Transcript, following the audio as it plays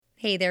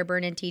Hey there,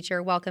 Burned In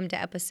Teacher. Welcome to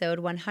episode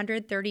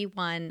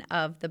 131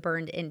 of the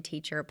Burned In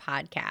Teacher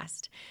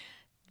podcast.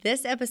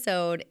 This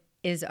episode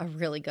is a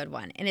really good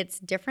one, and it's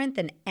different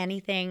than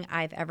anything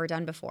I've ever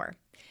done before.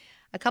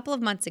 A couple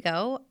of months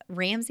ago,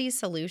 Ramsey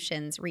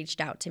Solutions reached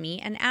out to me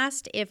and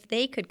asked if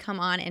they could come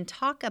on and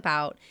talk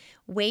about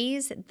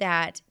ways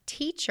that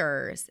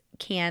teachers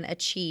can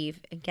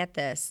achieve, and get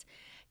this,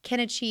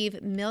 can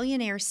achieve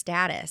millionaire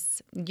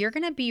status. You're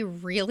going to be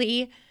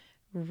really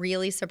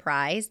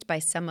surprised by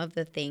some of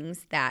the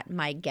things that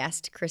my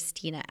guest,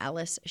 Kristina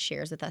Ellis,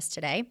 shares with us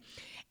today.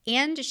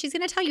 And she's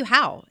going to tell you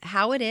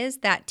how it is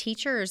that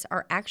teachers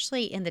are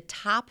actually in the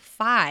top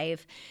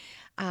 5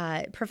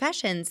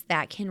 professions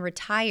that can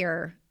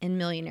retire in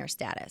millionaire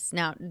status.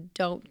 Now,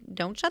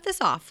 don't shut this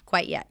off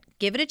quite yet.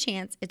 Give it a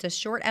chance. It's a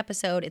short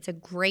episode. It's a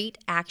great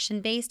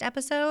action-based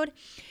episode.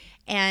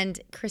 And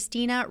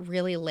Kristina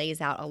really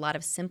lays out a lot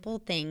of simple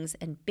things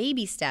and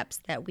baby steps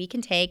that we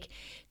can take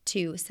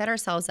to set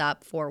ourselves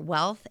up for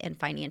wealth and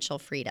financial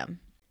freedom.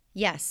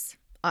 Yes,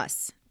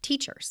 us,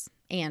 teachers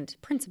and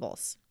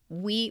principals.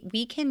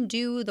 We can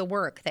do the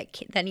work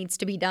that needs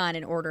to be done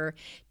in order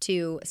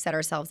to set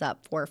ourselves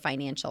up for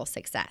financial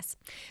success.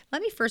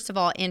 Let me first of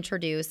all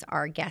introduce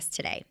our guest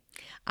today.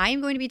 I am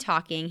going to be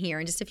talking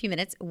here in just a few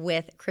minutes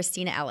with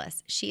Kristina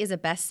Ellis. She is a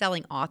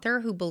best-selling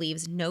author who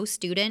believes no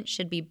student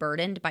should be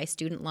burdened by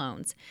student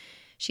loans.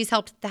 She's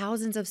helped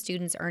thousands of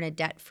students earn a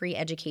debt-free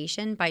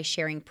education by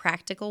sharing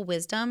practical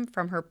wisdom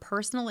from her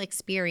personal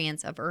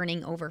experience of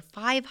earning over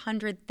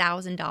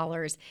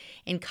 $500,000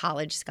 in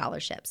college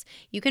scholarships.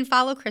 You can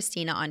follow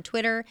Kristina on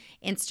Twitter,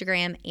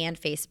 Instagram, and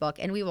Facebook,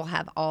 and we will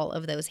have all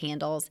of those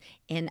handles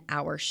in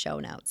our show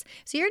notes.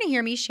 So you're going to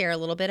hear me share a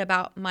little bit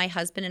about my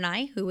husband and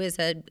I, who is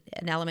an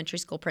elementary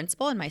school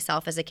principal, and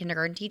myself as a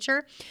kindergarten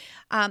teacher,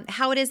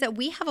 how it is that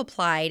we have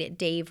applied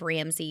Dave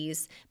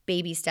Ramsey's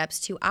baby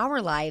steps to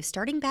our lives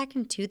starting back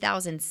in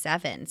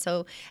 2007.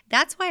 So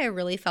that's why I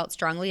really felt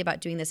strongly about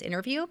doing this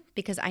interview,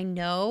 because I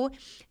know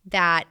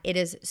that it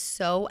is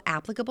so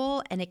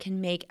applicable and it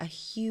can make a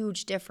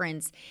huge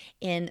difference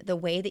in the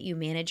way that you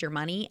manage your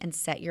money and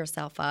set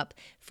yourself up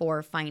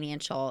for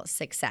financial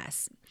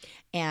success.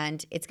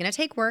 And it's going to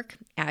take work.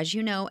 As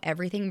you know,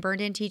 everything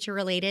Burned In Teacher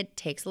related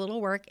takes a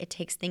little work. It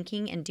takes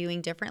thinking and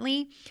doing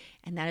differently.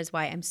 And that is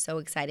why I'm so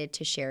excited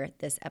to share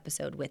this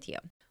episode with you.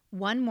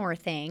 One more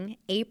thing,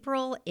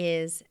 April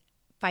is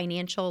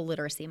Financial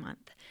Literacy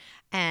Month.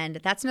 And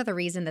that's another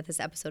reason that this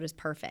episode is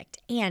perfect.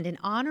 And in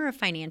honor of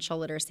Financial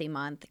Literacy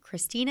Month,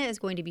 Kristina is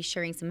going to be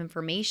sharing some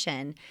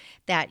information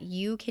that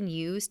you can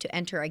use to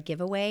enter a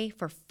giveaway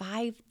for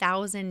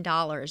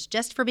 $5,000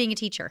 just for being a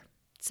teacher.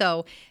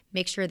 So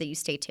make sure that you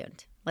stay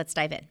tuned. Let's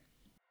dive in.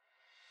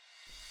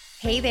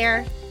 Hey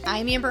there,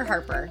 I'm Amber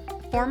Harper,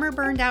 former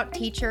burned out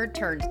teacher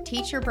turned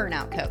teacher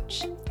burnout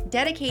coach,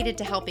 dedicated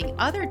to helping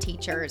other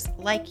teachers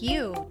like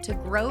you to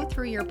grow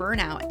through your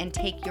burnout and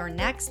take your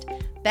next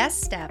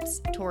best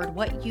steps toward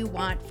what you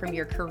want from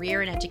your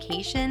career in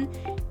education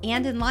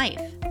and in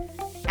life.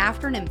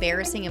 After an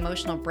embarrassing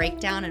emotional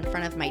breakdown in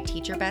front of my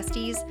teacher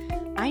besties,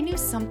 I knew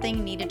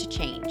something needed to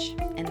change,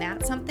 and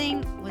that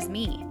something was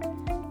me.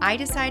 I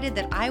decided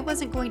that I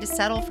wasn't going to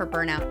settle for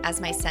burnout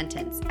as my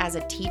sentence as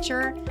a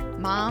teacher,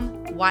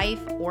 mom, wife,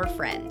 or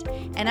friend.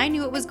 And I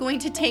knew it was going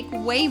to take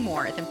way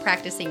more than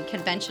practicing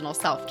conventional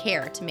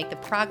self-care to make the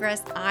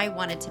progress I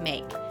wanted to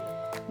make.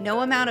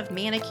 No amount of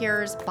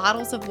manicures,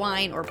 bottles of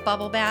wine, or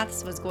bubble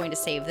baths was going to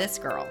save this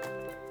girl.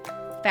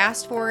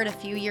 Fast forward a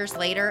few years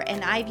later,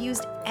 and I've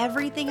used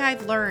everything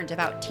I've learned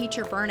about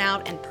teacher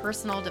burnout and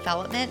personal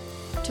development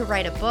to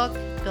write a book,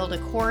 build a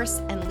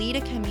course, and lead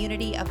a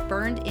community of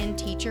burned-in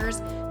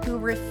teachers who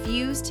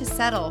refuse to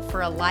settle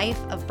for a life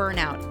of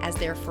burnout as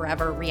their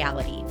forever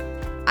reality.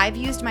 I've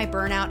used my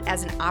burnout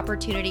as an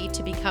opportunity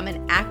to become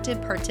an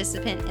active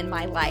participant in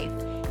my life,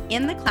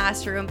 in the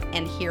classroom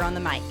and here on the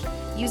mic,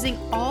 using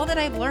all that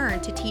I've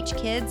learned to teach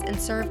kids and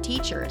serve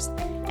teachers.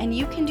 And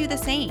you can do the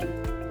same.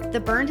 The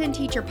Burned In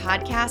Teacher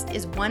podcast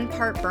is one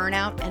part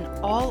burnout and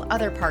all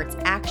other parts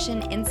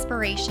action,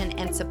 inspiration,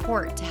 and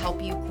support to help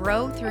you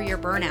grow through your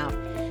burnout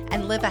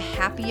and live a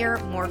happier,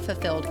 more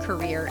fulfilled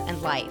career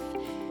and life.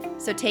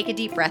 So take a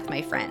deep breath,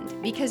 my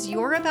friend, because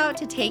you're about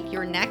to take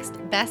your next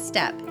best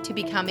step to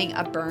becoming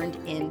a Burned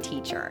In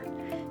teacher.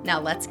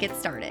 Now let's get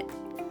started.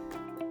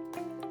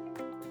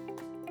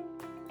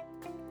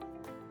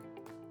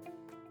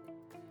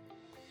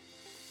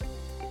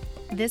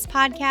 This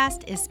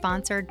podcast is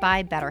sponsored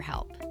by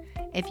BetterHelp.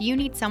 If you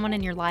need someone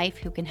in your life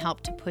who can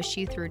help to push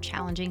you through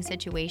challenging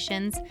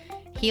situations,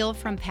 heal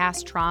from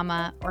past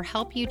trauma, or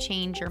help you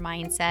change your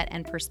mindset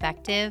and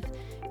perspective,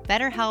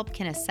 BetterHelp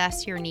can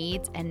assess your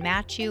needs and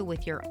match you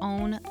with your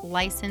own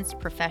licensed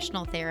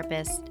professional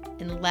therapist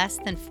in less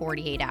than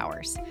 48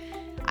 hours.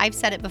 I've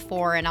said it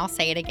before and I'll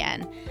say it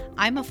again.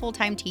 I'm a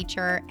full-time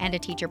teacher and a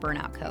teacher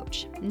burnout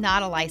coach,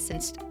 not a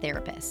licensed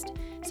therapist.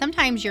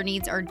 Sometimes your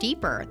needs are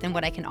deeper than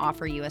what I can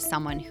offer you as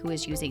someone who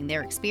is using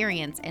their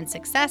experience and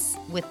success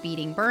with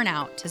beating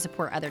burnout to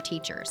support other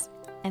teachers.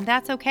 And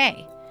that's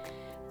okay.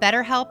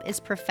 BetterHelp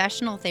is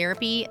professional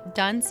therapy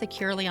done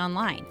securely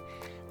online.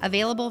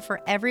 Available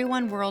for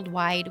everyone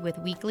worldwide with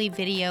weekly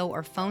video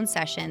or phone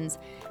sessions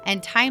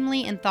and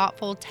timely and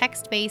thoughtful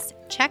text-based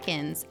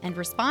check-ins and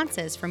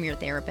responses from your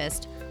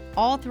therapist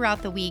all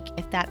throughout the week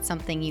if that's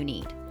something you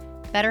need.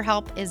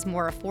 BetterHelp is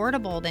more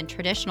affordable than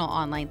traditional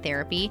online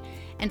therapy,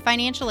 and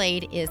financial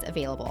aid is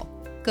available.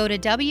 Go to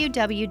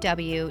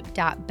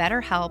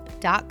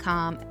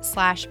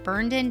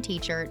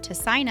www.betterhelp.com/burnedinteacher to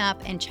sign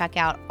up and check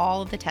out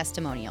all of the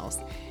testimonials.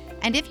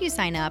 And if you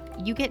sign up,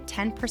 you get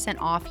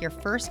 10% off your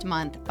first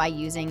month by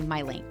using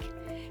my link.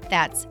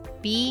 That's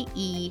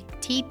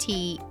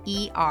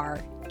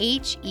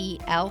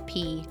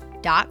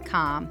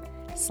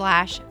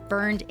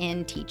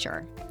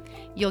betterhelp.com/burnedinteacher.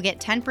 You'll get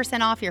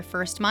 10% off your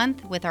first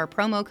month with our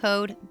promo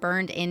code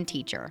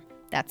BURNEDINTEACHER.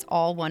 That's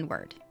all one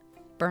word.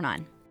 Burn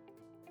on.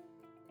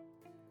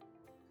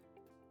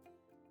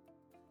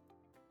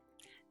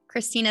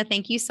 Kristina,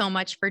 thank you so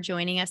much for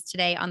joining us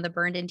today on the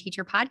Burned In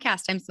Teacher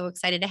podcast. I'm so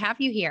excited to have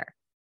you here.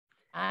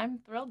 I'm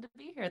thrilled to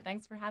be here.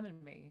 Thanks for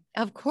having me.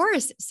 Of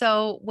course.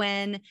 So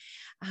when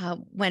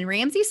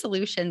Ramsey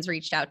Solutions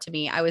reached out to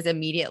me, I was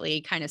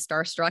immediately kind of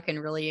starstruck and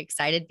really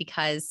excited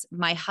because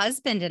my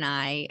husband and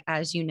I,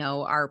 as you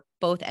know, are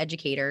both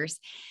educators.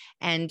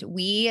 And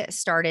we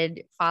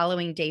started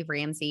following Dave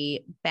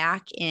Ramsey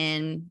back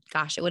in,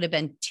 it would have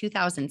been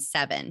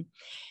 2007.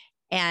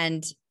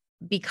 And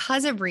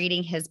because of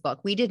reading his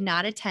book, we did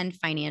not attend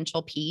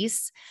Financial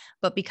Peace,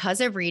 but because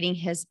of reading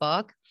his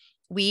book,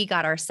 we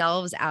got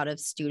ourselves out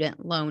of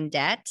student loan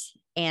debt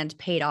and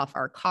paid off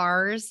our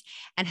cars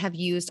and have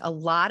used a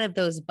lot of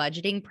those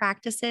budgeting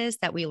practices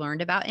that we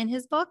learned about in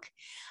his book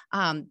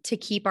to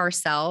keep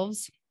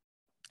ourselves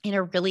in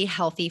a really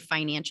healthy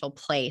financial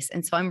place.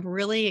 And so I'm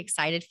really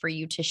excited for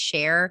you to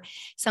share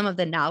some of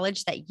the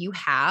knowledge that you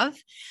have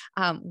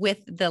with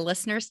the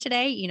listeners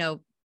today. You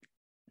know,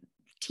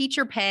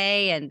 teacher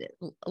pay and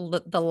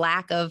the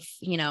lack of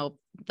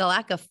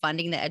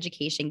funding that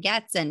education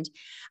gets and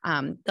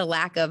the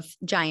lack of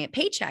giant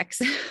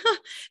paychecks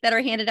that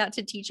are handed out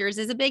to teachers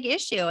is a big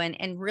issue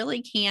and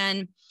really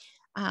can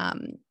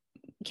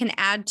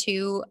add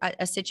to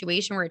a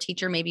situation where a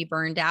teacher may be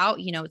burned out.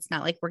 You know, it's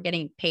not like we're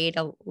getting paid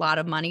a lot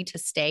of money to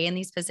stay in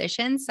these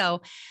positions.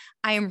 So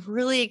I am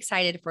really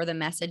excited for the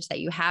message that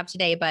you have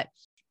today, but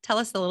tell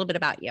us a little bit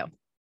about you.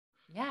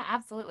 Yeah,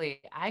 absolutely.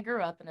 I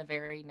grew up in a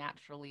very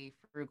naturally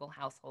frugal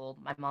household.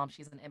 My mom,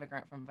 she's an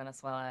immigrant from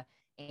Venezuela,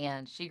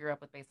 and she grew up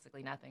with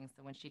basically nothing.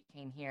 So when she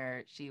came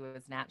here, she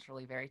was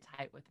naturally very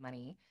tight with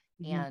money.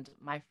 Mm-hmm. And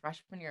my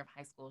freshman year of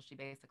high school, she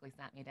basically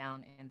sat me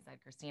down and said,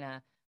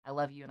 Kristina, I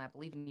love you and I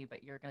believe in you,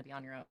 but you're going to be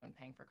on your own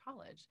paying for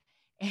college.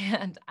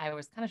 And I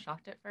was kind of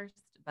shocked at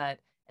first, but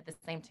at the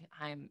same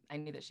time, I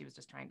knew that she was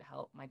just trying to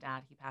help. My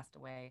dad, he passed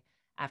away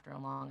after a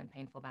long and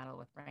painful battle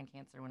with brain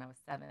cancer when I was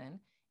 7.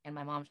 And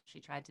my mom,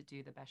 she tried to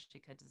do the best she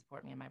could to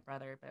support me and my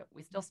brother, but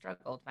we still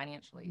struggled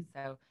financially.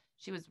 So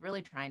she was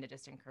really trying to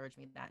just encourage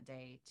me that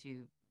day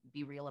to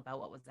be real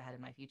about what was ahead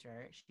in my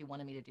future. She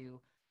wanted me to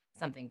do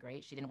something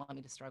great. She didn't want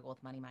me to struggle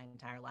with money my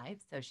entire life.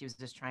 So she was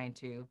just trying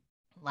to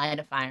light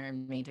a fire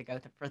in me to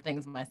go for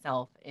things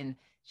myself. And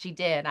she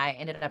did. I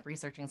ended up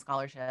researching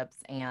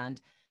scholarships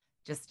and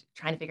just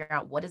trying to figure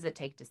out what does it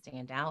take to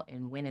stand out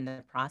and win in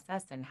the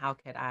process, and how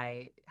could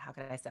I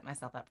set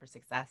myself up for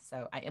success.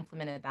 So I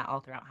implemented that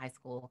all throughout high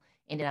school,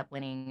 ended up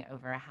winning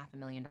over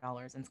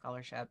 $500,000 in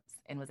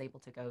scholarships, and was able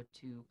to go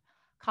to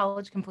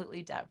college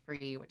completely debt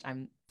free, which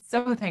I'm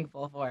so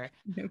thankful for.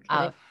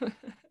 Okay.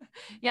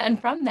 Yeah, and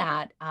from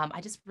that,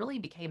 I just really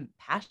became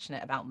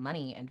passionate about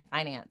money and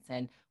finance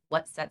and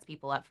what sets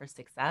people up for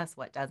success,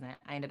 what doesn't.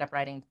 I ended up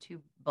writing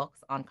 2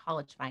 books on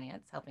college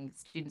finance, helping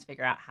students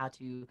figure out how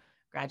to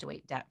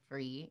graduate debt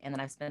free. And then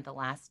I've spent the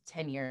last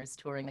 10 years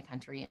touring the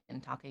country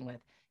and talking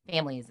with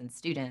families and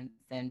students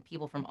and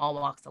people from all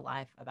walks of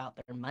life about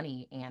their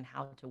money and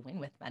how to win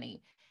with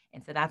money.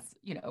 And so that's,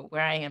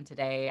 where I am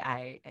today.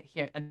 I'm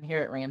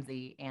here at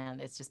Ramsey,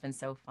 and it's just been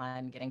so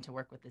fun getting to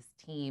work with this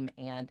team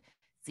and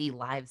see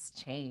lives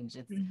change.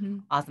 It's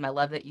awesome. I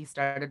love that you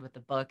started with the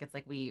book. It's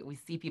like we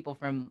see people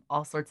from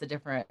all sorts of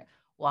different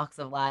walks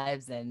of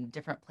lives and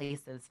different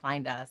places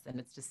find us, and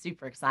it's just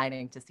super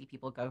exciting to see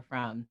people go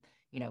from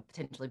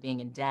potentially being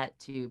in debt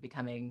to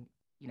becoming,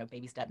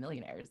 baby step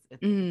millionaires.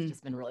 It's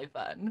just been really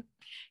fun.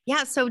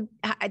 Yeah. So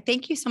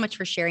thank you so much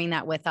for sharing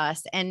that with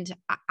us. And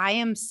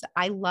I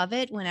love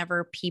it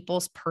whenever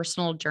people's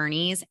personal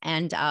journeys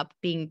end up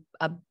being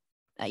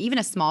even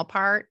a small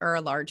part or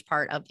a large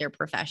part of their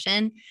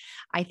profession.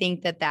 I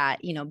think that,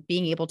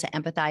 being able to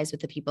empathize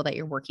with the people that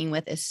you're working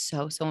with is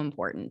so, so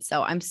important.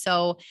 So I'm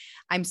so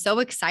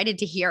excited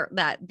to hear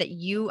that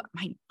you,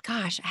 my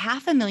gosh,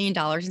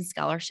 $500,000 in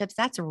scholarships.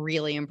 That's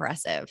really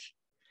impressive.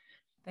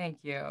 Thank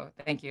you.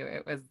 Thank you.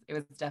 It was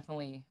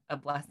definitely a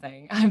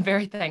blessing. I'm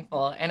very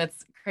thankful. And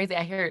it's crazy.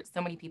 I hear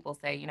so many people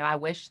say, I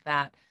wish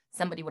that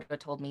somebody would have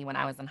told me when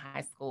I was in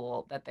high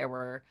school that there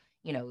were,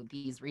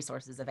 these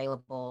resources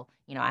available.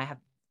 I have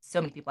so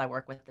many people I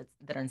work with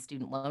that are in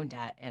student loan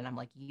debt. And I'm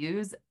like,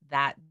 use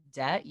that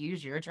debt,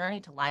 use your journey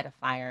to light a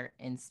fire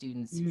in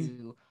students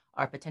who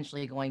are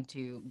potentially going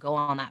to go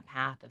on that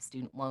path of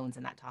student loans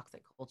and that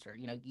toxic culture.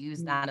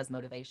 Use that as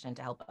motivation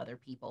to help other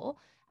people,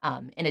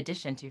 in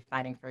addition to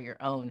fighting for your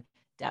own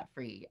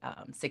debt-free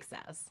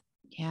success.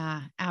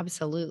 Yeah,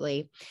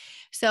 absolutely.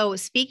 So,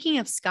 speaking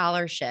of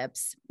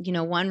scholarships,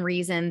 one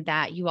reason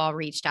that you all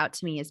reached out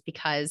to me is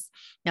because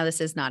now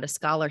this is not a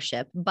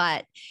scholarship,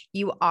 but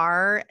you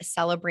are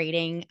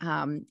celebrating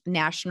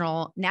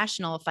National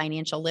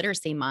Financial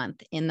Literacy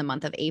Month in the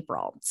month of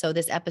April. So,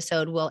 this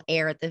episode will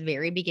air at the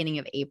very beginning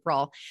of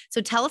April. So,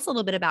 tell us a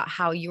little bit about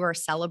how you are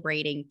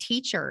celebrating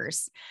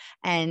teachers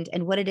and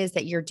what it is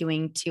that you're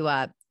doing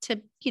to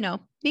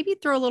maybe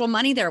throw a little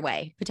money their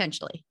way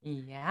potentially.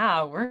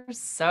 Yeah, we're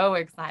so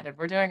excited.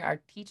 We're doing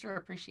our teacher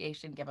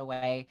appreciation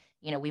giveaway.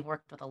 We've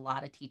worked with a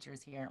lot of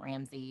teachers here at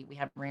Ramsey. We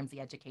have Ramsey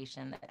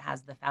Education that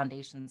has the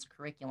foundations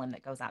curriculum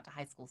that goes out to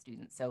high school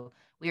students. So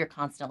we are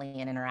constantly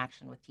in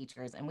interaction with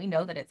teachers, and we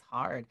know that it's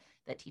hard,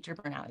 that teacher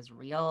burnout is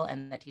real,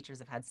 and that teachers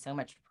have had so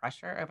much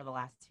pressure over the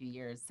last 2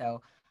 years.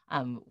 So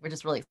we're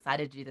just really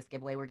excited to do this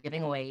giveaway. We're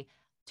giving away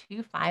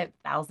two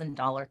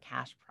 $5,000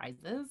 cash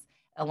prizes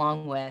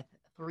along with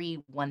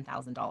three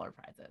 $1,000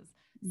 prizes.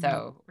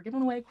 So we're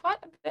giving away quite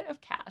a bit of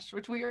cash,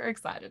 which we are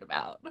excited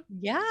about.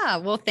 Yeah,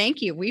 well,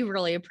 thank you. We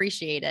really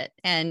appreciate it.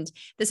 And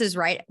this is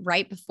right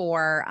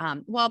before,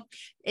 well,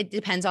 it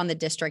depends on the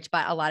district,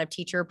 but a lot of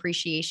teacher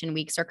appreciation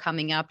weeks are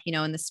coming up,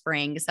 in the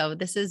spring. So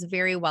this is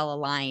very well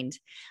aligned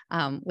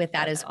with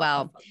that That's as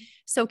well. awesome.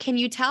 So can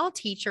you tell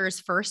teachers,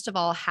 first of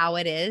all, how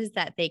it is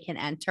that they can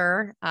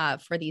enter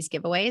for these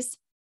giveaways?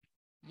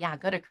 Yeah,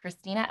 go to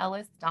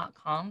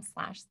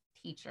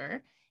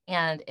KristinaEllis.com/teacher,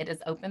 and it is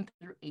open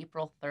through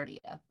April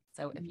 30th.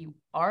 So if you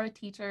are a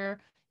teacher,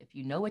 if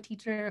you know a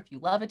teacher, if you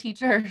love a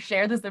teacher,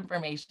 share this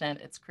information.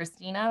 It's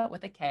Kristina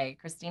with a K,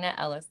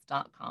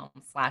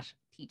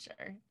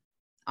 KristinaEllis.com/teacher.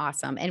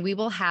 Awesome. And we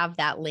will have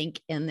that link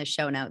in the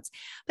show notes.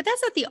 But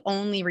that's not the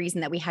only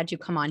reason that we had you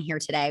come on here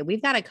today.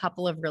 We've got a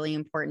couple of really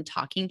important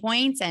talking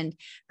points. And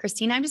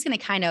Kristina, I'm just going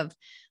to kind of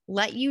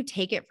let you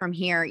take it from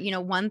here.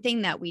 One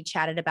thing that we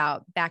chatted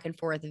about back and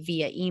forth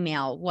via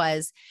email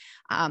was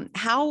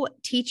how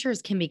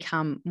teachers can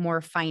become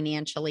more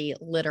financially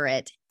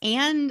literate,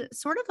 and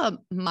sort of a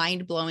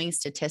mind blowing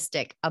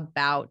statistic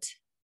about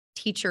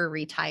teacher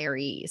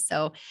retirees.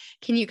 So,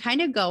 can you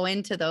kind of go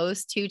into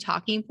those two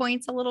talking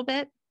points a little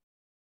bit?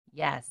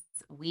 Yes,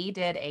 we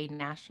did a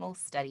national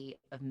study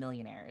of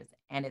millionaires,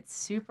 and it's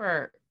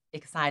super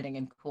exciting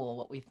and cool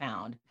what we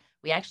found.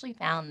 We actually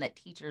found that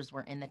teachers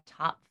were in the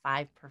top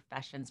 5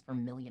 professions for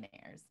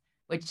millionaires,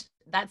 which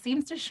that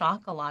seems to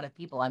shock a lot of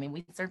people. I mean,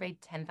 we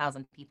surveyed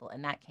 10,000 people,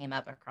 and that came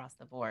up across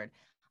the board.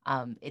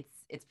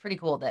 It's pretty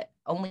cool that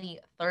only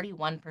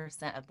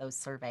 31% of those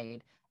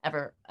surveyed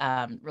ever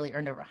really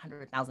earned over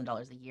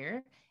 $100,000 a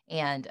year,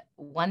 and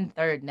one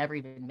third never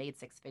even made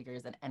six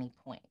figures at any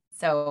point.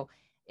 So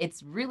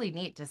it's really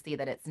neat to see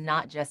that it's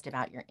not just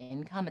about your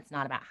income. It's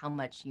not about how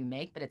much you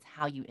make, but it's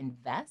how you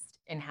invest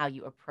and how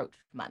you approach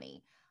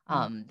money.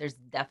 There's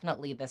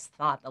definitely this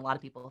thought that a lot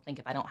of people think,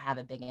 if I don't have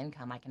a big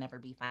income, I can never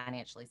be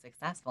financially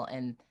successful.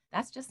 And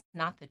that's just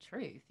not the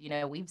truth.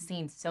 We've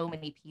seen so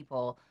many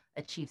people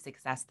achieve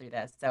success through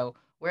this. So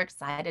we're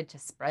excited to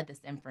spread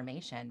this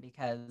information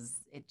because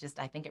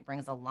I think it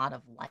brings a lot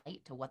of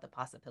light to what the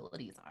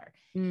possibilities are.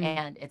 Mm.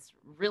 And it's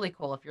really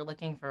cool if you're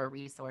looking for a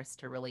resource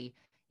to really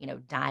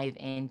dive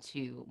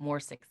into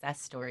more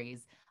success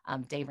stories.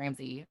 Dave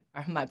Ramsey,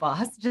 my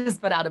boss, just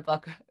put out a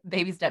book,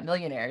 Baby Step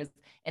Millionaires,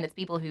 and it's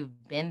people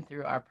who've been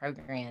through our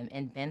program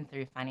and been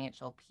through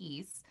financial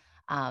peace,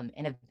 and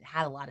have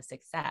had a lot of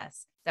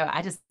success. So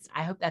I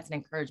hope that's an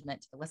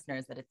encouragement to the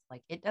listeners that it's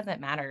like, it doesn't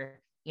matter,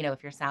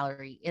 if your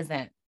salary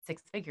isn't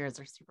six figures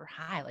or super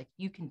high, like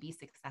you can be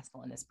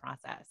successful in this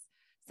process.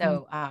 Mm.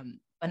 So,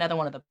 another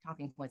one of the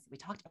talking points that we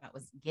talked about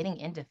was getting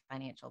into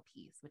financial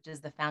peace, which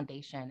is the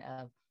foundation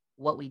of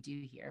what we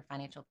do here,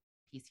 Financial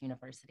Peace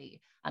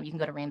University. You can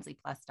go to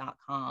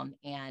ramseyplus.com,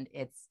 and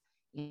it's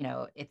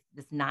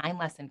this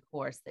 9-lesson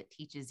course that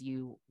teaches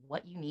you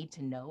what you need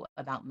to know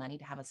about money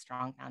to have a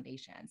strong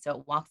foundation. So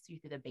it walks you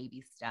through the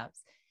baby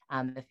steps.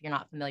 If you're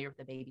not familiar with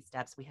the baby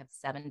steps, we have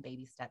 7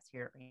 baby steps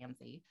here at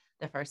Ramsey.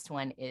 The first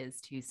one is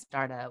to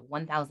start a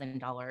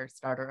 $1,000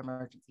 starter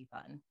emergency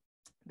fund.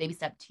 Baby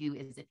step 2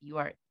 is, if you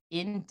are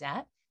in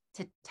debt,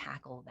 to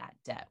tackle that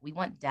debt. We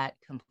want debt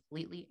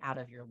completely out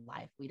of your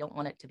life. We don't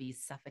want it to be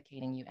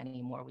suffocating you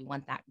anymore. We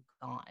want that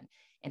gone.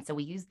 And so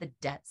we use the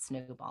debt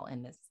snowball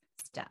in this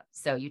step.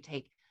 So you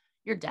take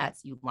your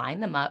debts, you line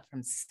them up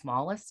from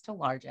smallest to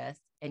largest,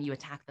 and you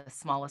attack the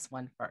smallest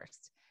one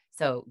first.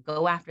 So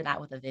go after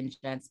that with a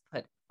vengeance,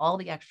 put all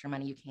the extra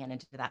money you can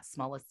into that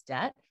smallest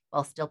debt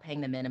while still paying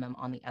the minimum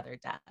on the other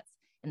debts.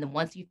 And then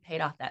once you've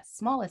paid off that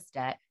smallest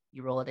debt,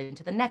 you roll it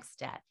into the next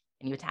debt,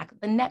 and you attack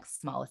the next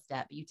smallest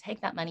debt. But you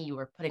take that money you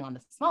were putting on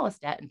the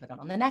smallest debt and put it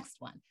on the next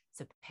one.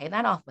 So pay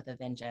that off with a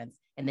vengeance,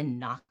 and then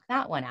knock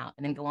that one out,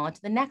 and then go on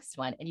to the next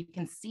one. And you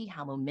can see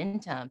how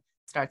momentum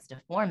starts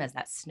to form as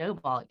that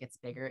snowball. It gets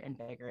bigger and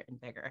bigger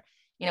and bigger.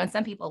 And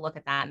some people look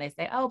at that and they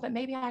say, oh, but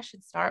maybe I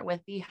should start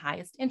with the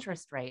highest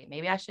interest rate.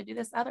 Maybe I should do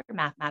this other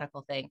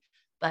mathematical thing.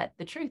 But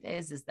the truth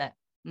is that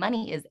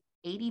money is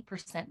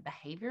 80%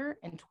 behavior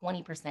and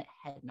 20%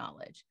 head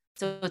knowledge.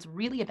 So it's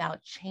really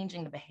about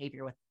changing the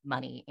behavior with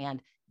money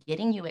and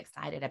getting you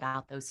excited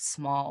about those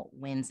small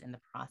wins in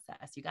the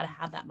process. You got to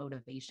have that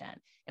motivation.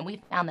 And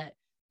we found that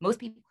most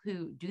people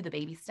who do the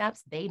baby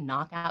steps, they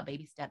knock out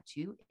baby step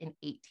 2 in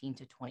 18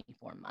 to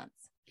 24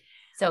 months.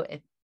 So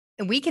if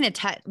And we can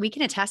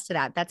attest to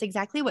that. That's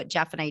exactly what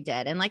Jeff and I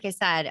did. And like I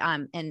said,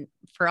 and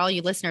for all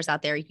you listeners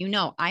out there,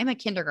 I'm a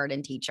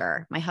kindergarten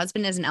teacher. My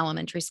husband is an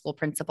elementary school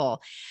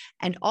principal.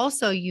 And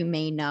also you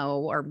may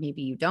know, or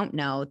maybe you don't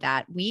know,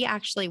 that we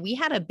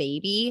had a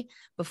baby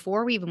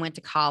before we even went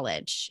to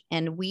college.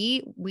 And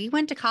we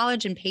went to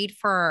college and paid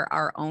for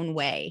our own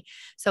way.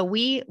 So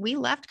we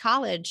left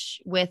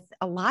college with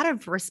a lot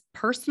of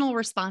personal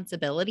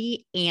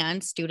responsibility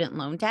and student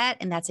loan debt.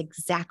 And that's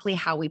exactly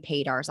how we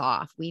paid ours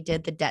off. We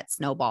did the debt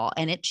snowball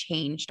and it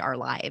changed our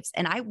lives.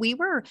 And we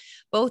were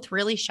both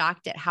really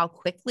shocked at how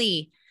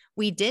quickly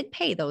we did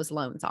pay those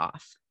loans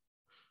off.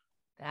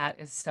 That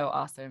is so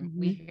awesome. Mm-hmm.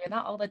 We hear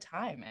that all the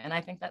time. And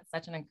I think that's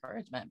such an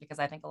encouragement because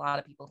I think a lot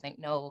of people think,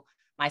 no,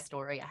 my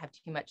story, I have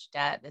too much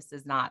debt. This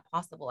is not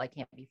possible. I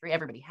can't be free.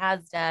 Everybody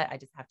has debt. I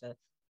just have to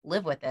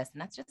live with this.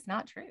 And that's just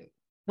not true.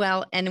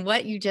 Well, and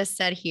what you just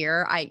said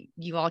here,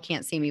 you all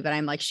can't see me, but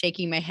I'm like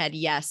shaking my head.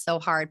 Yes, so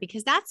hard,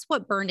 because that's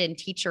what Burned In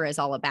Teacher is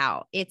all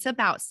about. It's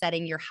about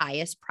setting your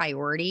highest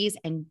priorities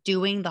and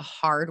doing the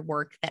hard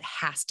work that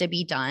has to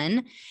be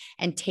done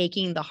and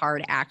taking the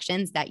hard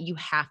actions that you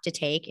have to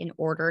take in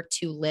order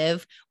to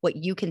live what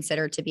you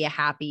consider to be a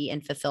happy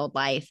and fulfilled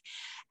life.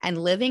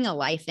 And living a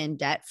life in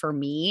debt for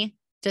me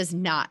does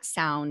not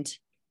sound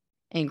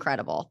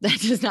incredible. That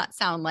does not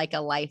sound like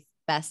a life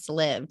best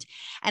lived.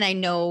 And I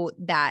know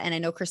that, and I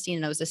know Kristina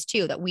knows this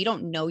too, that we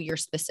don't know your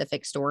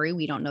specific story.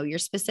 We don't know your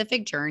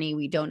specific journey.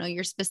 We don't know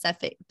your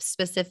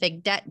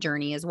specific debt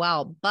journey as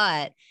well.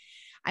 But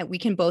we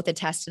can both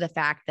attest to the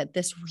fact that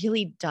this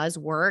really does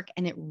work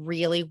and it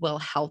really will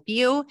help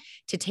you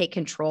to take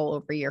control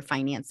over your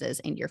finances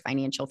and your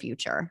financial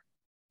future.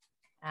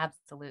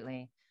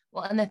 Absolutely.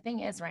 Well, and the thing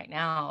is right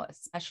now,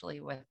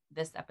 especially with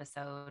this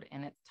episode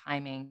and its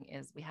timing,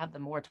 is we have the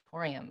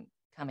moratorium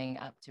coming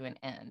up to an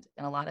end.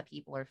 And a lot of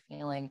people are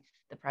feeling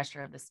the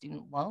pressure of the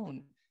student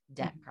loan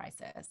debt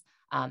crisis.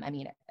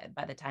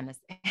 By the time this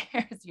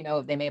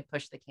airs, they may have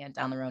pushed the can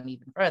down the road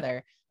even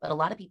further, but a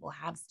lot of people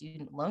have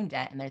student loan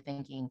debt and they're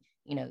thinking,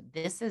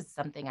 this is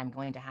something I'm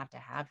going to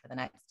have for the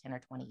next 10 or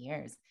 20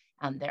 years.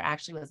 There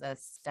actually was a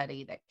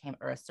survey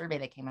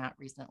that came out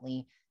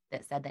recently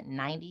that said that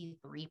 93%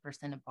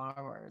 of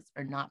borrowers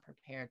are not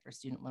prepared for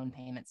student loan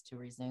payments to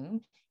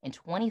resume. And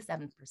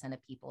 27%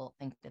 of people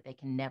think that they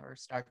can never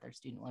start their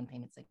student loan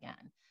payments again.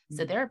 Mm-hmm.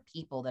 So there are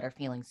people that are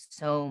feeling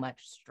so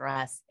much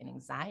stress and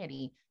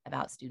anxiety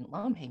about student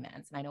loan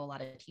payments. And I know a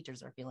lot of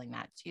teachers are feeling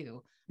that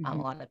too. Mm-hmm.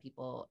 A lot of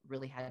people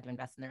really had to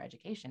invest in their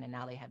education and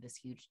now they have this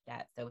huge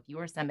debt. So if you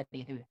are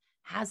somebody who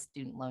has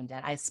student loan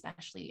debt, I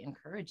especially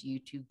encourage you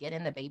to get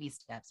in the baby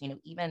steps,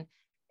 even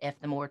if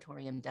the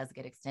moratorium does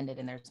get extended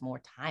and there's more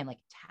time, like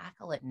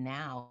tackle it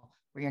now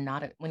when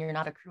you're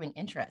not accruing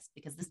interest,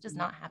 because this does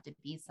not have to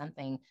be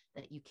something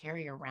that you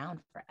carry around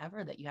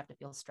forever that you have to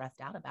feel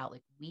stressed out about.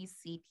 Like we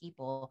see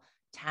people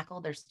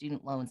tackle their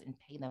student loans and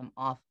pay them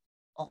off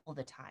all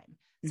the time.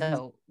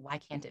 So why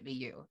can't it be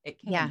you? It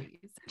can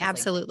be. So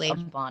absolutely.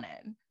 Jump on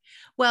it.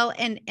 Well,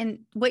 and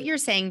what you're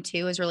saying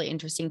too is really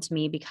interesting to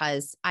me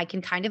because I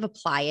can kind of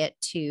apply it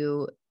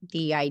to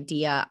the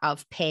idea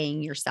of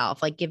paying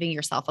yourself, like giving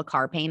yourself a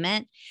car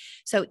payment.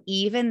 So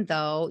even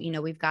though,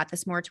 we've got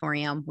this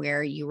moratorium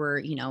where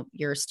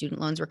your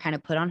student loans were kind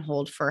of put on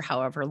hold for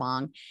however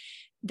long,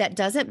 that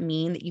doesn't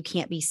mean that you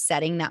can't be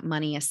setting that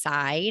money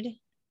aside,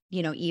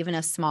 even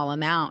a small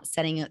amount,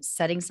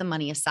 setting some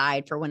money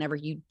aside for whenever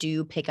you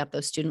do pick up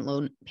those student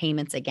loan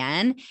payments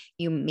again.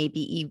 You may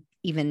be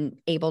even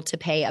able to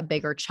pay a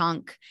bigger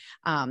chunk,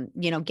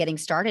 getting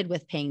started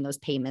with paying those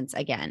payments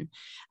again.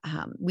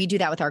 We do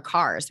that with our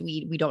cars.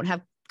 We don't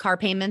have car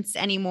payments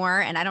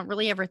anymore. And I don't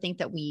really ever think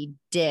that we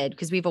did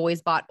because we've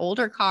always bought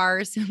older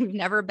cars. We've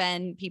never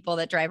been people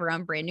that drive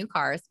around brand new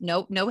cars.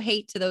 No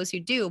hate to those who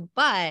do,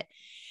 but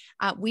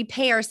we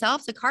pay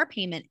ourselves a car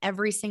payment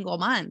every single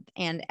month.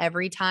 And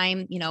every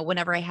time,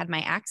 whenever I had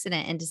my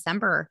accident in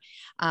December,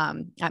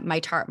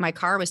 my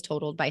car was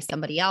totaled by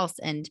somebody else.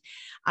 And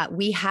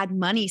we had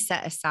money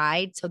set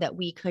aside so that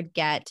we could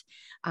get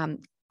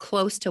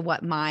close to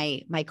what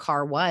my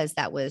car was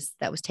that was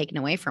taken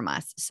away from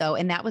us. So,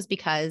 and that was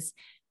because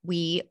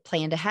we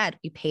planned ahead.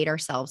 We paid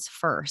ourselves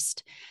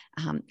first.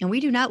 And we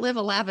do not live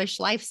a lavish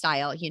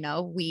lifestyle.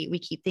 We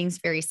keep things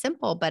very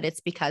simple, but it's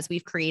because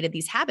we've created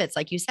these habits,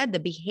 like you said, the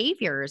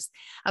behaviors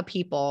of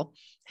people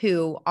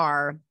who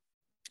are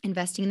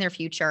investing in their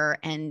future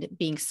and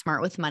being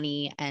smart with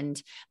money.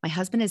 And my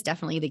husband is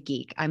definitely the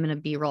geek. I'm going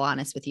to be real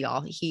honest with you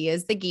all. He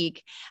is the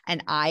geek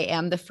and I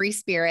am the free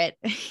spirit.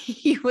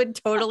 He would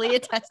totally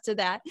attest to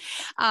that.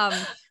 Um,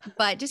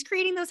 but just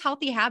creating those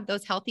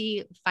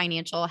healthy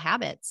financial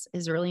habits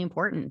is really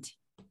important.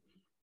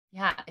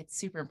 Yeah, it's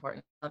super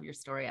important. I love your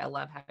story. I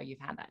love how you've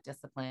had that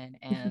discipline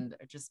and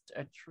just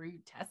a true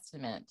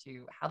testament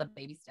to how the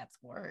baby steps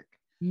work.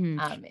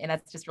 Mhm. And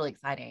that's just really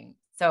exciting.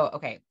 So,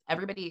 okay,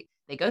 everybody,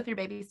 they go through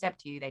baby step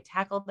 2, they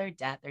tackle their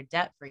debt, they're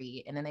debt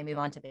free, and then they move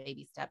on to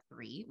baby step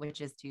 3, which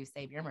is to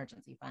save your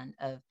emergency fund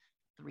of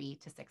 3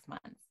 to 6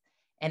 months.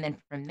 And then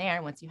from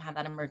there, once you have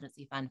that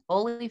emergency fund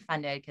fully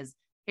funded, because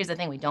here's the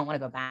thing, we don't want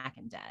to go back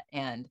in debt.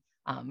 And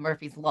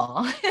Murphy's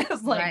Law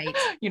is like,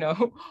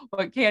 Right.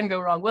 what can go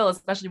wrong will,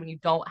 especially when you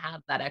don't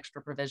have that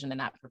extra provision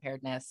and that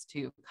preparedness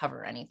to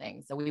cover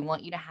anything. So we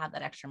want you to have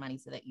that extra money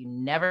so that you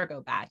never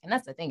go back. And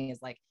that's the thing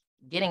is like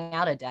getting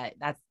out of debt,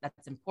 that's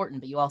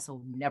important, but you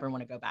also never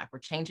want to go back. We're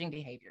changing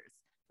behaviors.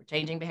 We're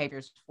changing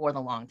behaviors for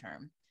the long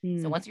term. So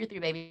Mm. once you're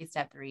through baby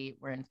step 3,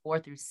 we're in 4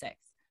 through 6.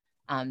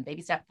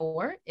 Baby step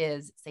 4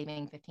 is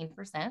saving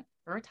 15%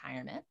 for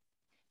retirement.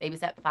 Baby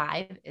step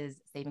 5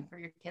 is saving for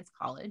your kid's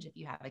college. If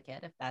you have a kid,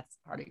 if that's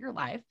part of your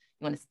life,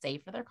 you want to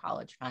save for their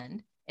college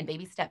fund. And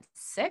baby step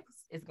 6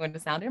 is going to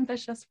sound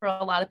ambitious for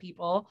a lot of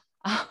people.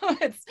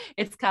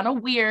 It's kind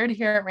of weird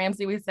here at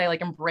Ramsey. We say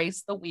like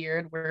embrace the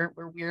weird. We're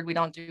weird. We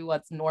don't do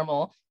what's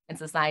normal in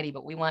society,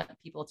 but we want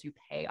people to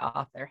pay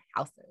off their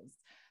houses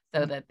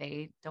so that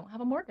they don't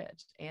have a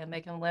mortgage and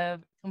they can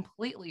live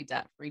completely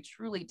debt free,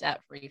 truly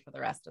debt free for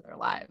the rest of their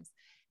lives.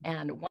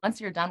 And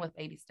once you're done with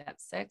baby step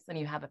 6 and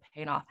you have a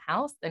paid off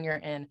house, then you're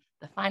in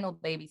the final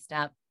baby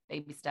step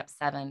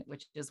 7,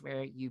 which is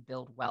where you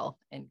build wealth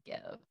and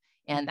give.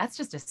 And that's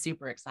just a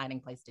super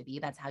exciting place to be.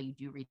 That's how you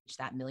do reach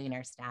that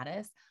millionaire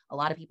status. A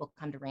lot of people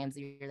come to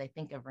Ramsey or they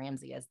think of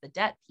Ramsey as the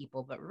debt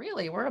people, but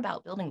really we're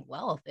about building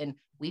wealth. And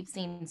we've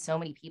seen so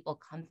many people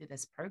come through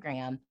this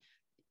program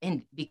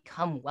and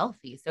become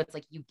wealthy. So it's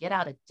like you get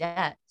out of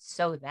debt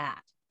so that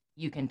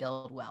you can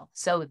build wealth,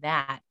 so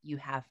that you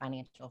have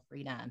financial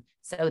freedom,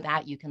 so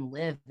that you can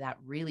live that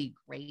really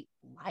great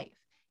life.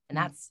 And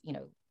that's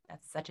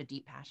such a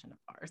deep passion of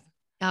ours.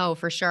 Oh,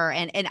 for sure.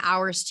 And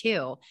ours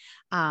too.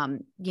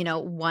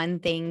 One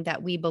thing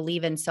that we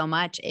believe in so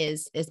much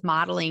is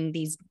modeling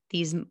these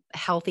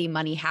healthy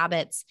money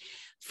habits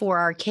for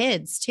our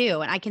kids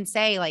too. And I can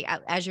say like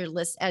as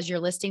you're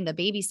listing the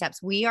baby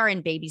steps, we are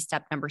in baby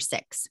step number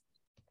 6.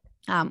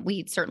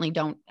 We certainly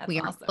That's we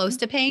aren't close awesome.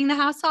 to paying the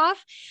house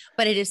off,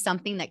 but it is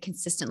something that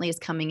consistently is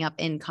coming up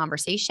in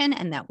conversation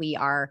and that we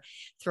are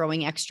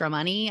throwing extra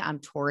money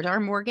toward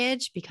our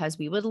mortgage because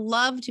we would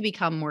love to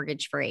become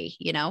mortgage free,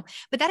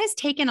 but that has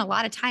taken a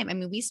lot of time. I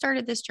mean, we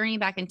started this journey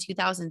back in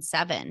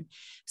 2007.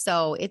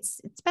 So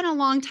it's been a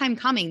long time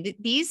coming.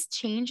 These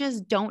changes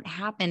don't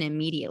happen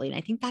immediately. And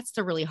I think that's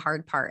the really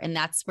hard part. And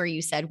that's where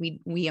you said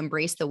we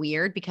embrace the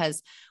weird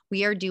because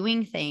we are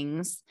doing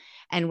things.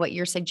 And what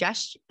you're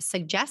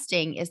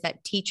suggesting is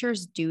that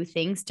teachers do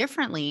things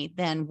differently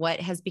than what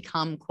has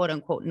become quote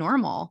unquote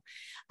normal,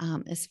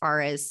 as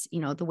far as,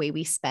 the way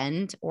we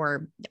spend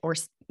or,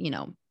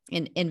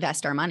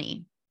 invest our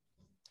money.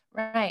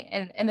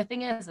 Right. And the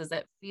thing is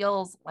it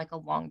feels like a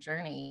long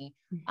journey.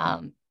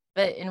 Mhm.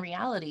 But in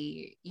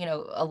reality,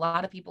 a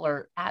lot of people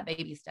are at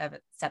baby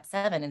step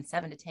 7 in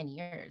 7 to 10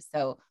 years.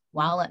 So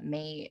while it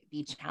may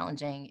be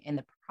challenging in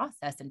the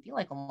process and feel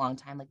like a long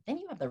time, like then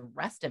you have the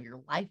rest of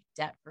your life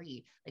debt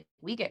free. Like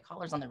we get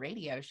callers on the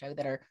radio show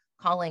that are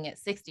calling at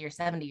 60 or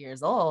 70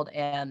 years old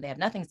and they have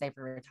nothing saved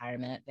for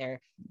retirement.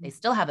 They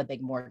still have a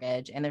big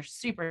mortgage and they're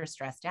super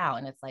stressed out.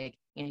 And it's like,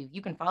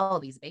 you can follow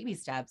these baby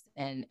steps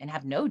and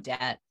have no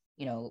debt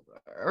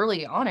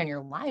early on in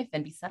your life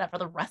and be set up for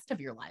the rest of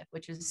your life,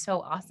 which is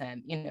so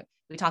awesome.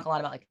 We talk a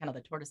lot about like kind of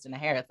the tortoise and the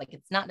hare. It's like,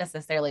 it's not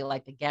necessarily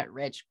like the get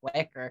rich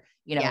quick or,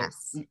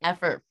 Yes. an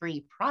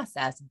effort-free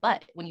process.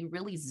 But when you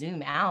really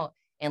zoom out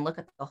and look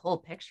at the whole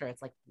picture,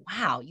 it's like,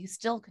 wow, you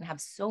still can have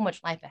so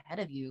much life ahead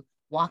of you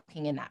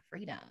walking in that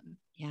freedom.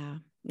 Yeah.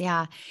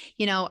 Yeah.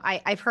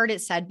 I've heard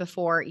it said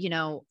before,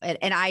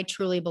 and I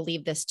truly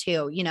believe this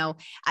too,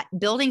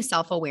 building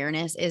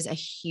self-awareness is a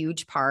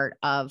huge part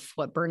of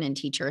what Burn In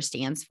Teacher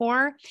stands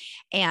for.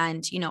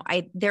 And,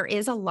 there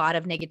is a lot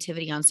of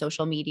negativity on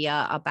social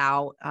media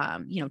about,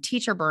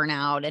 teacher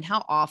burnout and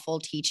how awful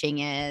teaching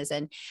is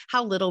and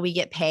how little we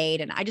get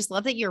paid. And I just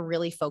love that you're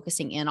really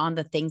focusing in on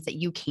the things that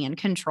you can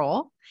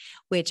control,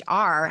 which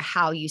are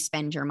how you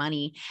spend your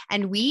money.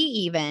 And we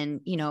even,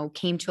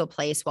 came to a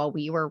place while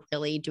we were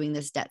really doing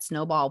this this debt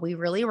snowball, we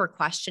really were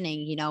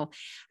questioning,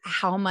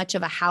 how much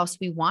of a house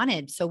we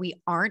wanted. So we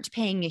aren't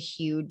paying a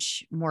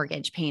huge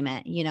mortgage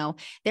payment.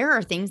 There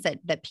are things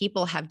that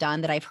people have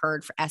done that I've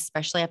heard,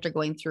 especially after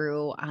going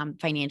through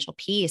financial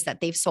peace,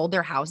 that they've sold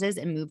their houses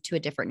and moved to a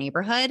different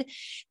neighborhood.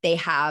 They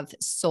have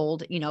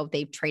sold,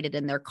 they've traded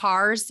in their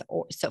cars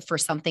for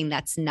something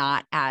that's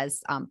not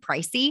as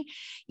pricey.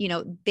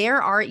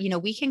 There are,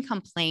 we can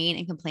complain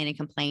and complain and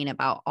complain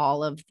about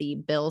all of the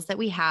bills that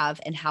we have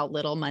and how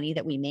little money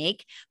that we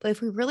make. But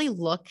if we really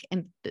look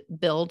and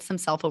build some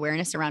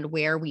self-awareness around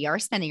where we are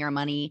spending our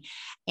money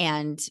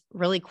and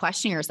really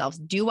questioning ourselves,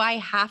 do I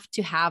have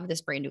to have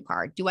this brand new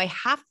car? Do I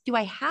have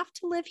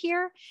to live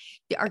here?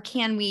 Or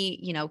can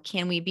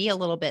we be a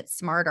little bit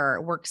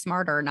smarter, work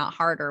smarter, not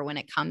harder when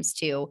it comes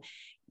to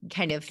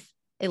kind of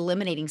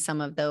eliminating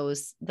some of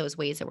those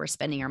ways that we're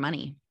spending our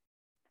money?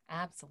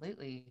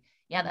 Absolutely.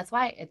 Yeah, that's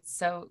why it's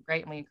so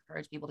great. And we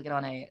encourage people to get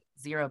on a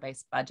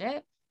zero-based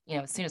budget,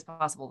 as soon as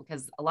possible,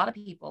 because a lot of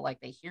people, like,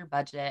 they hear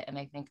budget and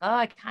they think, oh,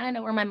 I kind of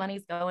know where my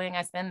money's going.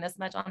 I spend this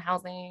much on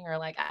housing, or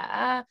like,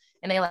 and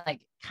they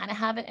like kind of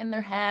have it in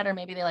their head, or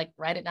maybe they like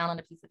write it down on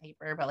a piece of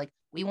paper. But like,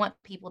 we want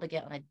people to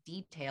get on a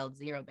detailed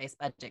zero-based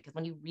budget, because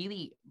when you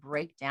really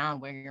break down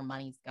where your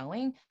money's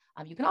going,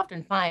 you can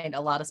often find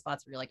a lot of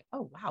spots where you're like,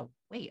 oh, wow,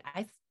 wait,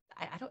 I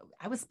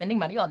was spending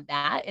money on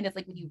that. And it's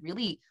like, when you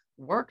really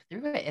work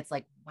through it, it's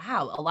like,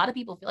 wow, a lot of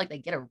people feel like they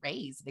get a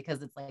raise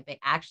because it's like they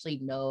actually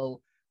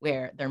know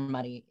where their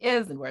money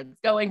is and where it's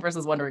going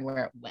versus wondering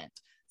where it went.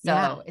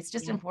 Yeah. So it's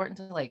just important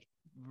to like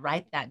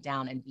write that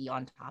down and be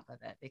on top of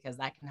it, because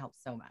that can help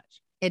so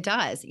much. It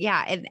does.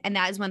 Yeah. And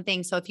that is one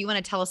thing. So if you want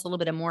to tell us a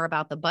little bit more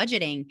about the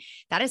budgeting,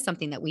 that is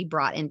something that we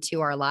brought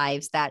into our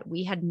lives that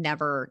we had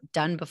never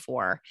done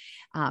before.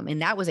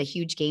 And that was a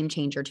huge game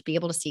changer, to be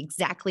able to see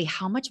exactly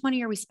how much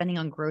money are we spending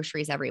on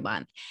groceries every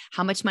month?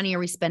 How much money are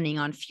we spending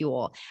on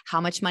fuel?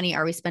 How much money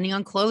are we spending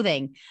on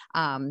clothing?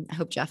 I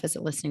hope Jeff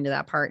isn't listening to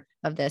that part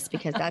of this,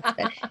 because that's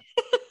been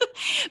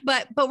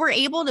but we're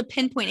able to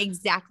pinpoint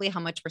exactly how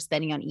much we're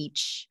spending on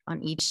each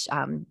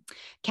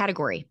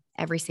category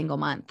every single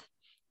month.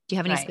 Do you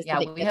have any Right. Yeah,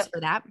 specific tips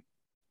for that?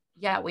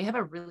 Yeah, we have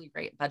a really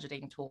great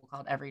budgeting tool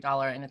called Every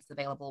Dollar, and it's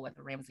available with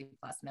a Ramsey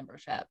Plus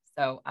membership.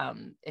 So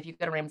if you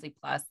go to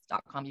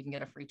ramseyplus.com, you can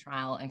get a free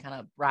trial and kind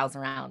of browse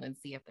around and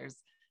see if there's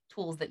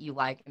tools that you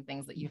like and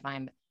things that you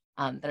find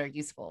that are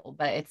useful.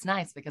 But it's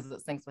nice because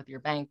it syncs with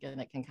your bank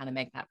and it can kind of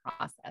make that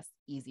process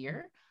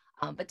easier.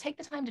 But take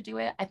the time to do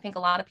it. I think a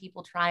lot of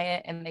people try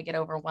it and they get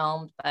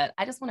overwhelmed, but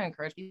I just want to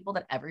encourage people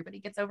that everybody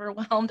gets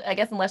overwhelmed. I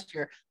guess unless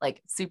you're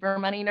like super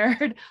money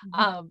nerd,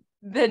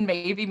 then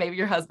maybe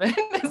your husband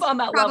is on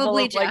that level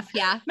Probably of Jeff. like,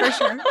 Yeah, for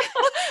sure.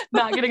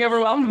 not getting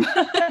overwhelmed.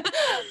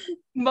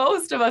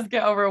 Most of us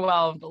get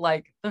overwhelmed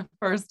like the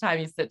first time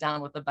you sit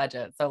down with a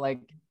budget. So like,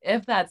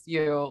 if that's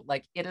you,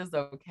 like, it is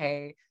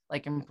okay.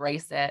 Like,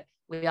 embrace it.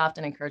 We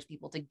often encourage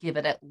people to give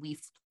it at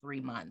least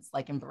 3 months,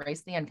 like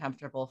embrace the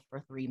uncomfortable for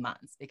 3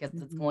 months, because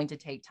it's going to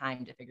take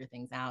time to figure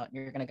things out.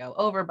 You're going to go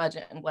over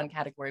budget in one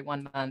category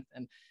 1 month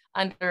and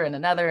under in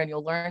another, and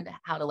you'll learn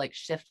how to like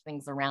shift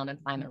things around and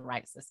find the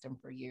right system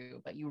for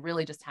you. But you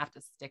really just have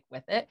to stick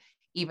with it.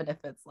 Even if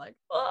it's like,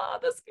 oh,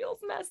 this feels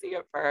messy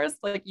at first,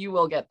 like, you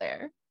will get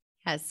there.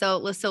 Yeah. So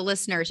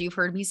listeners, you've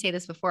heard me say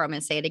this before. I'm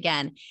going to say it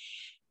again.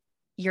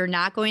 You're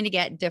not going to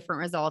get different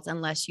results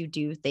unless you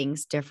do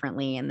things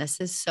differently. And this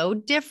is so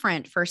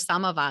different for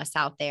some of us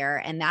out there,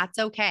 and that's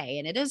okay.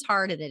 And it is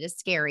hard and it is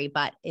scary,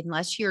 but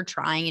unless you're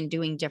trying and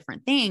doing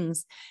different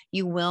things,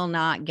 you will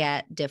not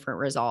get different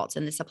results.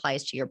 And this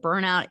applies to your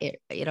burnout.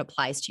 It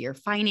applies to your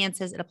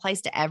finances. It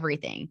applies to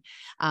everything,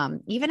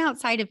 even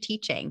outside of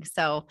teaching.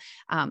 So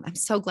I'm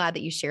so glad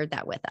that you shared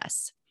that with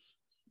us.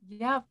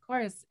 Yeah, of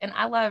course. And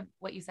I love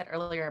what you said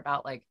earlier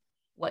about like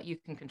what you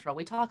can control.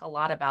 We talk a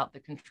lot about the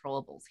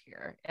controllables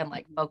here, and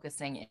like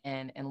focusing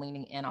in and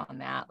leaning in on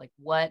that. Like,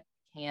 what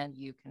can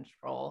you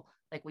control?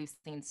 Like, we've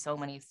seen so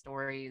many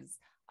stories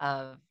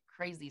of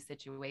crazy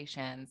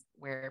situations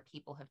where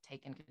people have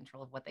taken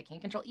control of what they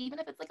can control, even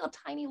if it's like a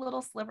tiny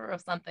little sliver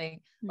of something.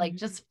 Like,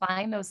 just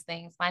find those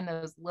things, find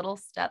those little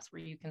steps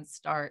where you can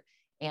start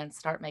and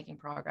start making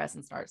progress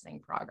and start seeing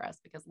progress,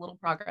 because little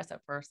progress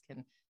at first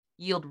can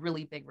yield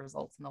really big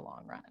results in the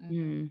long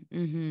run.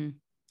 Mm-hmm.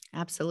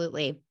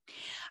 Absolutely.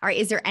 All right.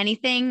 Is there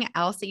anything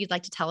else that you'd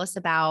like to tell us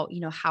about,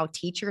 how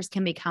teachers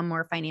can become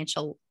more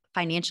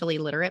financially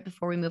literate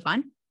before we move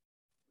on?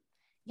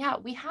 Yeah,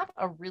 we have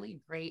a really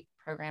great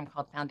program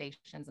called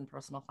Foundations in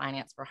Personal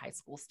Finance for high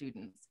school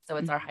students. So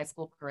it's our high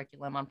school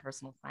curriculum on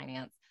personal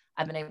finance.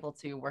 I've been able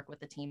to work with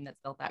the team that's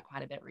built that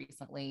quite a bit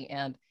recently,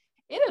 and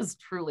it is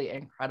truly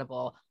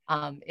incredible.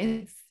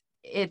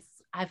 It's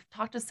I've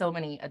talked to so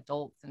many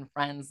adults and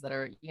friends that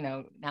are,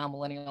 now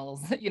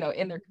millennials,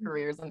 in their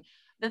careers. And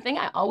the thing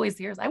I always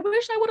hear is, I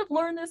wish I would have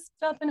learned this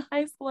stuff in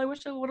high school. I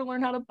wish I would have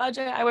learned how to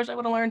budget. I wish I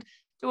would have learned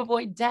to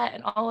avoid debt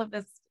and all of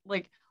this,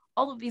 like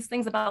all of these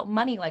things about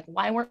money. Like,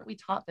 why weren't we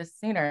taught this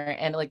sooner?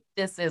 And like,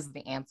 this is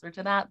the answer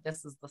to that.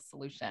 This is the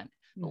solution.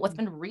 But what's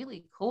been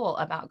really cool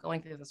about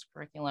going through this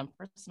curriculum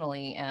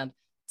personally and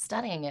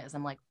studying it is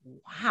I'm like,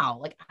 wow,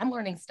 like I'm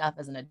learning stuff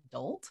as an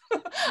adult.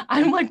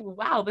 I'm like,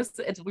 wow,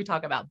 we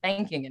talk about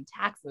banking and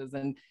taxes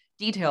and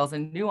details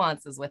and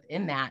nuances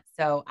within that.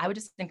 So I would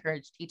just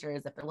encourage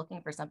teachers, if they're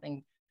looking for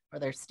something for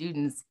their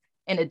students,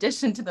 in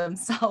addition to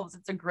themselves,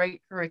 it's a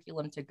great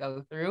curriculum to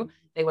go through.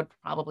 They would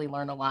probably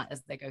learn a lot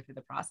as they go through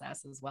the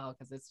process as well,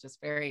 because it's just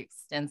very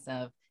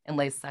extensive and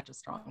lays such a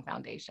strong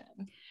foundation.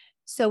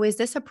 So is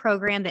this a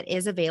program that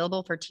is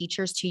available for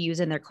teachers to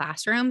use in their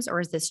classrooms, or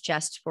is this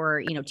just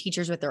for,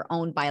 teachers with their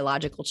own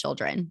biological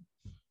children?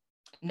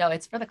 No,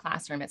 it's for the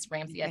classroom. It's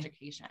Ramsey Okay.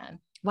 Education.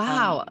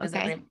 Wow.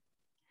 Okay.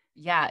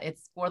 Yeah,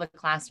 it's for the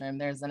classroom.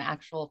 There's an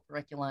actual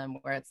curriculum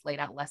where it's laid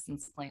out lesson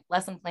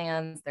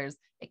plans. There's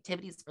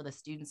activities for the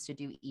students to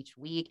do each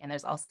week, and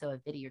there's also a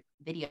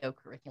video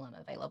curriculum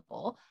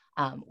available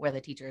where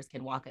the teachers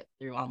can walk it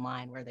through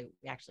online, where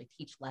we actually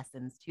teach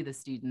lessons to the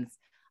students,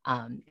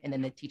 and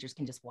then the teachers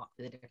can just walk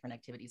through the different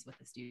activities with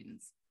the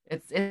students.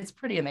 It's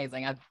pretty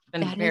amazing. I've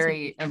been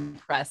very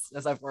impressed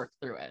as I've worked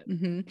through it.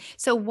 Mm-hmm.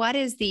 So what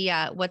is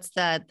what's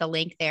the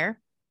link there?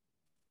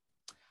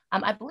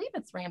 I believe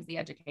it's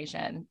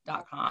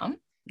ramseyeducation.com.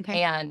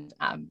 Okay. And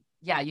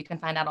yeah, you can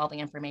find out all the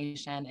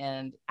information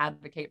and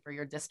advocate for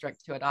your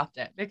district to adopt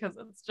it, because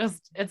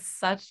it's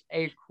such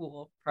a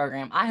cool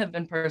program. I have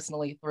been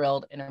personally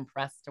thrilled and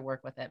impressed to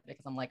work with it,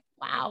 because I'm like,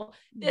 wow,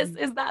 this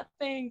is that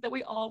thing that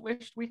we all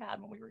wished we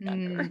had when we were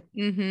younger.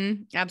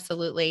 Mm-hmm.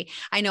 Absolutely.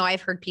 I know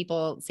I've heard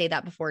people say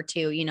that before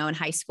too. In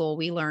high school,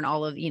 we learn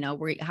all of,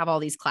 we have all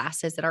these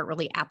classes that aren't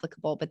really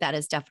applicable, but that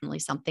is definitely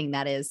something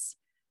that is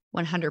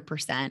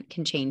 100%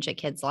 can change a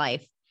kid's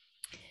life.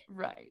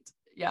 Right.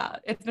 Yeah,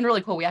 it's been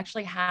really cool. We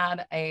actually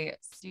had a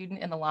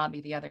student in the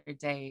lobby the other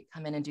day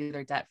come in and do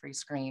their debt-free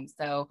scream.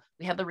 So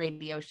we have the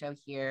radio show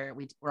here.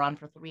 We're on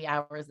for 3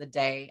 hours a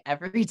day,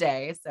 every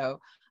day. So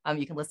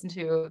you can listen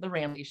to the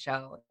Ramsey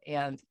show,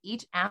 and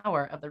each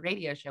hour of the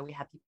radio show, we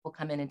have people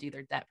come in and do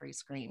their debt-free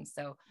screams.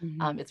 So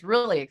it's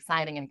really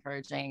exciting,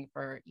 encouraging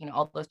for,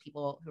 all those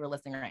people who are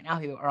listening right now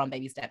who are on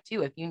baby step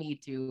 2. If you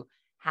need to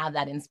have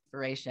that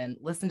inspiration,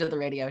 listen to the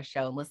radio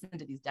show and listen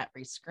to these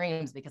debt-free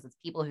screams, because it's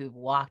people who've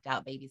walked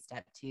out baby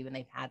step 2 and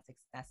they've had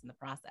success in the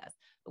process.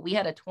 But we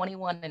had a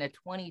 21 and a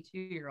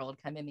 22-year-old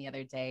come in the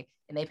other day,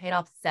 and they paid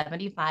off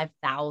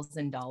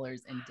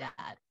 $75,000 in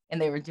debt,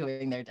 and they were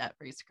doing their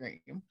debt-free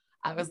scream.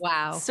 I was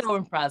so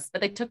impressed.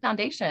 But they took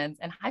foundations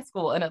in high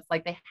school, and it's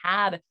like they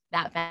had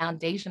that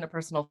foundation of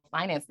personal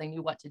finance. They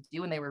knew what to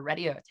do, and they were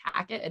ready to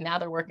attack it. And now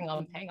they're working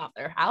on paying off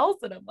their house.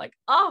 And I'm like,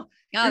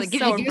 it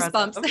gives you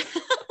goosebumps.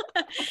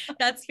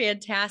 That's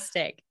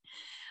fantastic.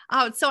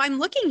 So I'm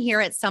looking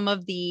here at some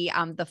of the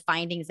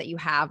findings that you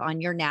have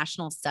on your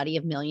national study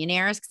of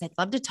millionaires, because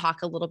I'd love to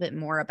talk a little bit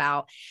more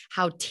about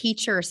how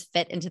teachers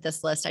fit into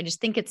this list. I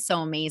just think it's so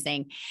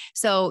amazing.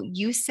 So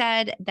you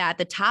said that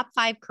the top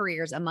 5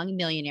 careers among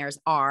millionaires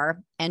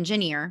are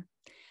engineer,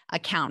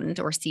 accountant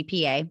or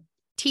CPA,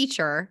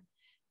 teacher,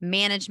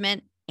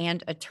 management,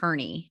 and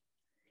attorney.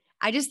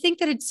 I just think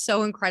that it's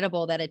so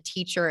incredible that a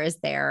teacher is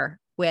there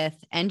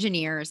with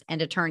engineers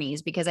and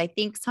attorneys, because I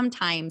think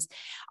sometimes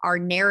our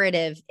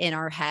narrative in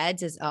our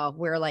heads is, oh,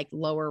 we're like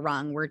lower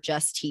rung, we're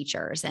just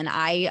teachers. And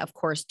I, of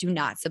course, do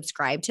not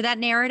subscribe to that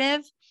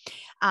narrative.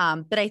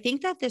 But I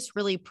think that this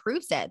really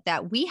proves it,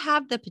 that we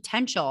have the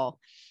potential,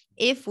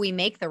 if we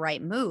make the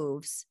right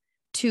moves,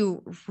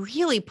 to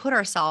really put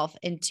ourselves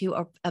into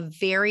a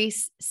very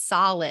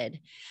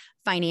solid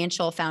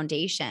financial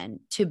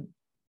foundation to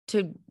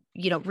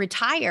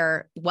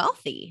retire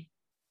wealthy.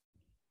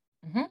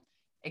 Mm-hmm.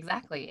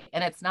 Exactly.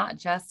 And it's not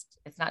just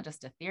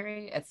a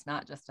theory. It's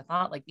not just a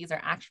thought. Like, these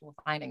are actual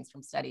findings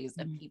from studies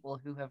of people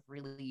who have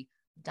really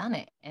done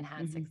it and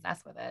had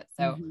success with it.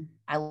 So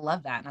I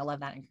love that. And I love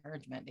that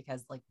encouragement,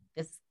 because like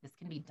this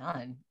can be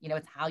done.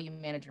 It's how you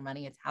manage your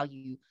money. It's how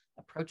you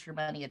approach your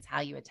money. It's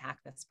how you attack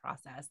this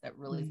process that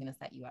really is going to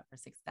set you up for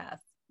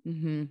success.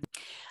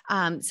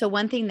 So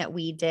one thing that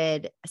we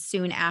did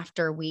soon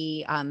after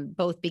we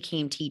both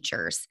became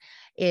teachers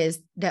is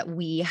that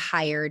we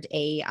hired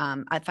a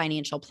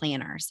financial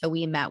planner. So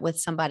we met with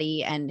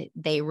somebody, and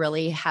they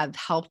really have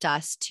helped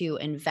us to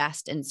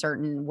invest in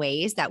certain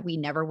ways that we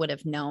never would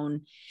have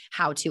known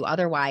how to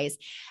otherwise.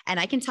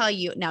 And I can tell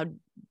you now,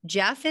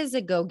 Jeff is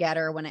a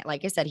go-getter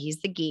like I said,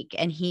 he's the geek,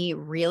 and he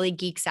really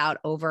geeks out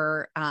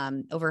over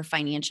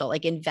financial,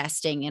 like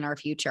investing in our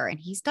future. And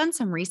he's done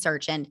some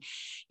research, and,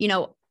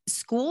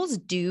 schools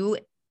do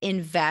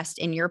invest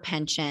in your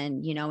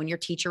pension, in your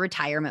teacher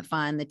retirement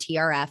fund, the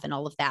TRF and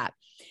all of that.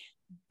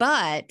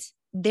 But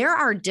there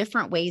are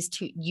different ways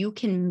you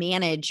can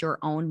manage your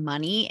own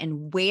money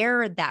and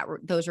where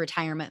those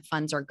retirement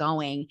funds are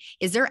going.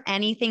 Is there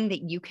anything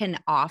that you can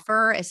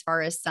offer as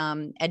far as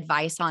some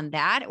advice on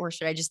that? Or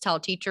should I just tell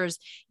teachers,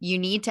 you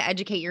need to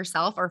educate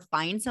yourself or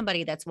find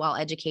somebody that's well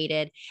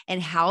educated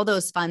and how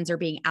those funds are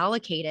being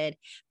allocated?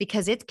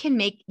 Because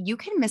you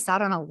can miss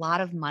out on a lot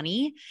of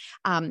money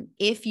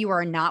if you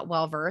are not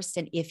well versed,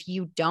 and if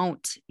you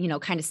don't,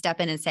 kind of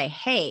step in and say,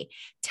 hey,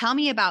 tell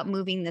me about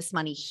moving this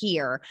money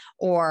here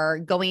or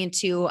going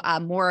into a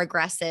more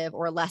aggressive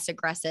or less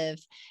aggressive,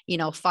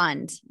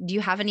 fund. Do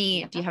you have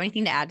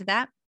anything to add to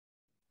that?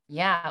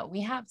 Yeah,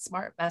 we have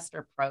Smart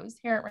Vestor Pros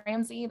here at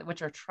Ramsey,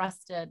 which are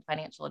trusted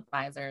financial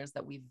advisors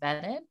that we've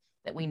vetted,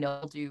 that we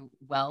know do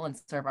well and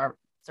serve our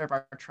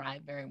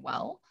tribe very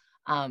well.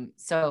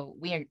 So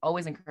we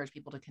always encourage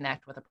people to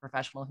connect with a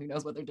professional who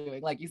knows what they're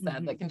doing, like you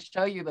said, that can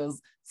show you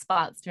those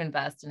spots to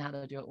invest and how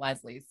to do it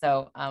wisely.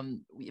 So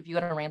if you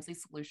go to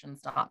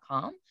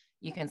ramseysolutions.com,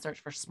 you can search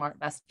for Smart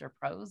Vestor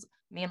Pros.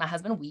 Me and my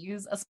husband, we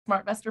use a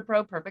Smart Vestor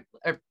Pro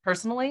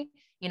personally.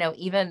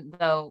 Even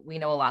though we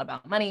know a lot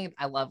about money,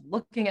 I love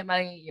looking at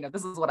money.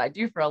 This is what I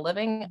do for a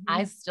living.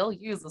 I still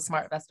use the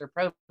Smart Vestor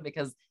Pro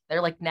because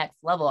they're like next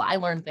level. I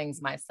learn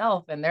things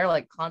myself and they're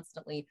like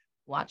constantly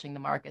watching the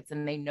markets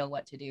and they know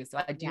what to do.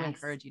 So I do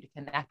encourage you to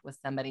connect with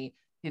somebody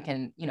who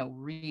can,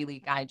 really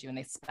guide you, and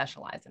they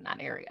specialize in that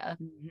area.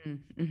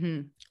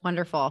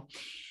 Wonderful.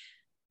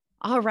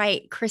 All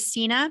right,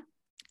 Kristina,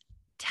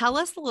 tell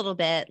us a little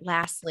bit,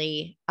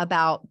 lastly,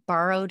 about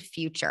Borrowed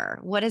Future.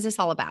 What is this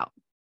all about?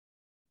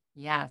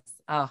 Yes.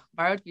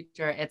 Borrowed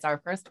Future. It's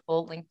our first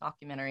full length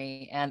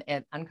documentary, and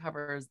it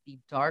uncovers the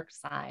dark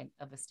side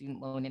of the student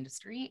loan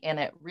industry. And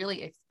it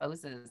really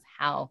exposes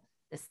how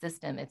the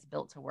system is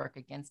built to work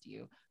against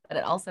you. But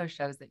it also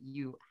shows that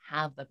you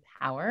have the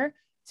power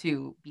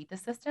to beat the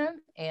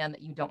system and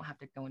that you don't have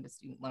to go into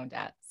student loan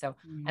debt. So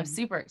I'm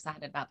super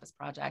excited about this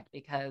project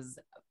because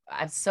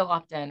I've so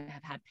often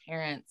have had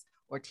parents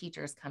or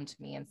teachers come to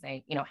me and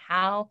say,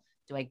 how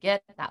do I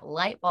get that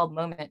light bulb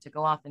moment to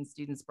go off in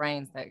students'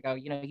 brains that go,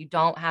 you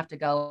don't have to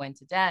go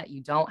into debt.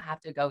 You don't have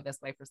to go this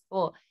way for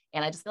school.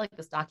 And I just feel like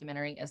this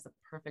documentary is the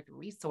perfect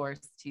resource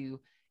to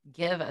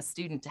give a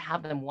student, to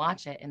have them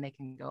watch it and they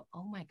can go,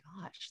 oh my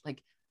gosh,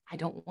 like I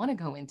don't want to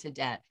go into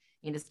debt.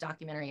 This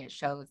documentary, it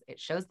shows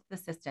the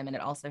system, and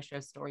it also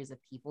shows stories of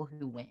people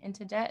who went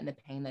into debt and the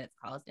pain that it's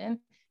caused in,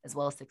 as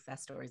well as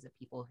success stories of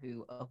people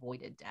who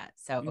avoided debt.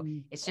 So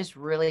it's just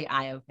really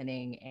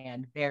eye-opening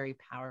and very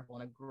powerful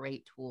and a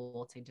great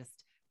tool to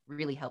just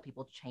really help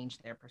people change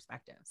their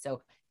perspective.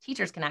 So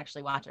teachers can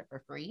actually watch it for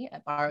free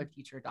at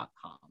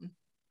borrowedfuture.com.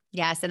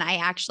 Yes. And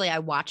I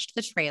watched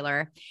the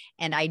trailer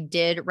and I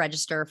did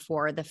register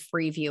for the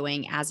free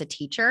viewing as a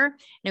teacher. And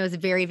it was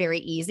very, very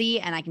easy.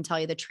 And I can tell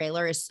you the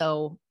trailer is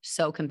so,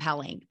 so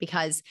compelling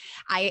because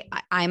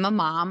I'm a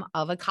mom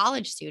of a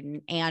college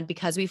student. And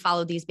because we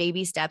followed these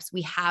baby steps,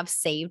 we have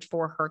saved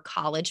for her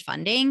college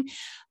funding,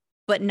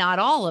 but not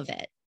all of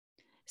it.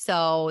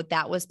 So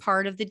that was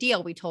part of the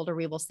deal. We told her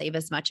we will save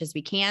as much as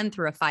we can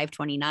through a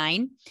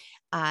 529,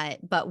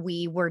 but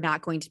we were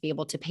not going to be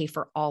able to pay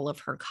for all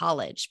of her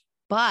college.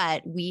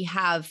 But we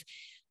have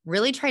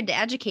really tried to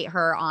educate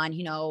her on,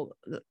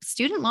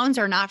 student loans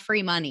are not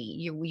free money.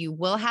 You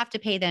will have to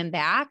pay them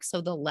back.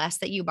 So the less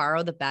that you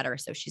borrow, the better.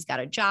 So she's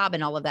got a job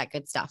and all of that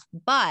good stuff.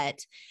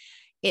 But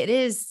it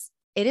is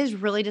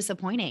really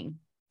disappointing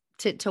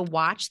to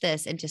watch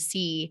this and to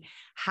see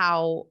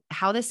how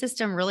the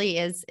system really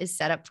is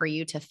set up for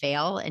you to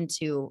fail and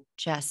to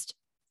just,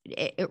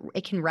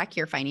 it can wreck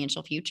your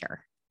financial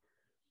future.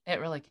 It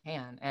really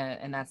can.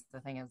 And that's the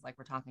thing, is like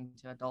we're talking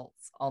to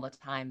adults all the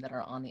time that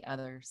are on the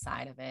other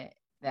side of it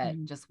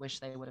that just wish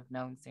they would have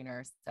known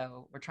sooner.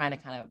 So we're trying to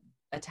kind of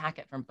attack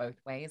it from both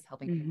ways,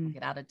 helping people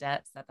get out of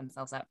debt, set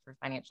themselves up for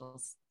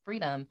financial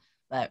freedom,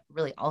 but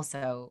really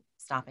also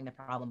stopping the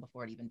problem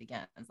before it even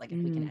begins. Like if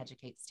we can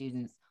educate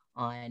students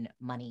on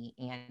money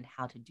and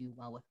how to do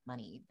well with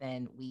money,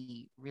 then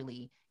we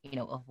really,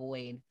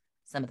 avoid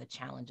some of the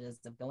challenges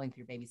of going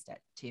through baby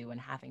step 2 and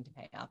having to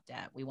pay off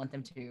debt. We want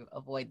them to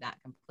avoid that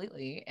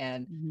completely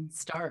and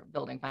start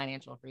building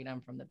financial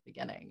freedom from the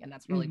beginning. And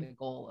that's really the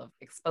goal of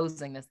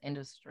exposing this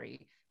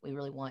industry. We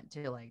really want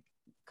to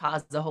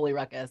cause a holy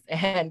ruckus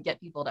and get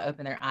people to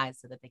open their eyes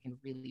so that they can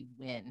really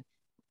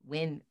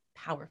win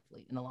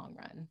powerfully in the long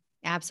run.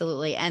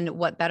 Absolutely. And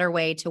what better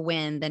way to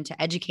win than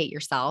to educate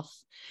yourself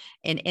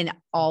in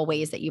all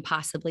ways that you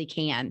possibly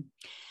can.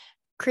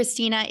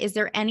 Kristina, is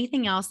there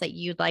anything else that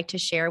you'd like to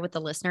share with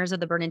the listeners of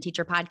the Burn In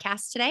Teacher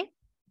podcast today?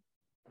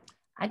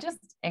 I just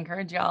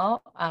encourage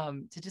y'all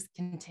to just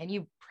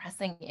continue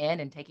pressing in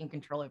and taking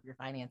control of your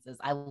finances.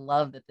 I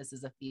love that this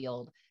is a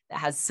field that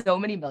has so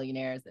many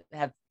millionaires, that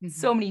have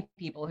so many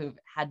people who've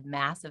had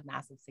massive,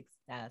 massive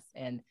success.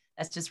 And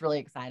that's just really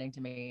exciting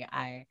to me.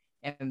 I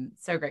am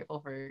so grateful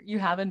for you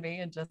having me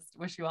and just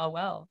wish you all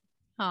well.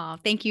 Oh,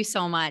 thank you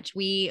so much.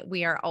 We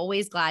are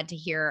always glad to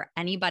hear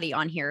anybody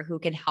on here who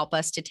can help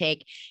us to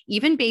take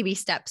even baby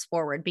steps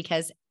forward,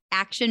 because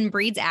action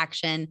breeds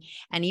action,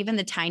 and even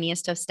the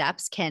tiniest of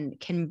steps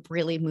can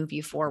really move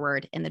you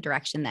forward in the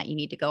direction that you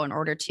need to go in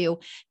order to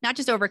not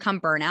just overcome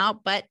burnout,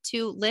 but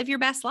to live your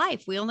best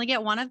life. We only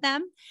get one of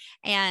them.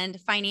 And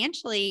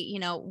financially,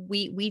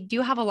 we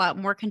do have a lot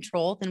more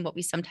control than what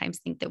we sometimes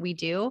think that we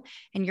do.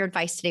 And your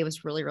advice today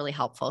was really, really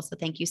helpful. So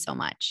thank you so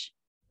much.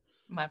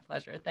 My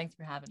pleasure. Thanks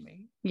for having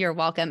me. You're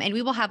welcome. And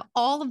we will have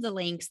all of the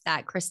links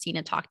that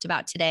Kristina talked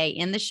about today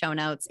in the show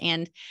notes.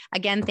 And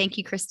again, thank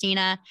you,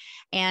 Kristina.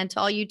 And to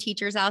all you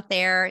teachers out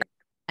there,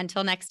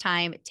 Until next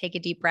time, take a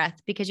deep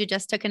breath because you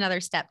just took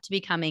another step to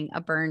becoming a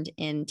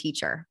burned-in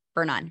teacher.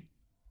 Burn on.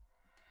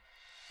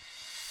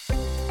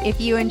 If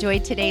you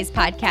enjoyed today's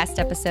podcast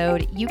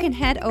episode, you can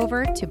head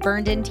over to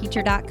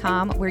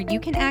burnedinteacher.com where you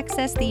can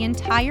access the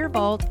entire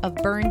vault of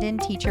Burned In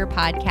Teacher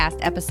podcast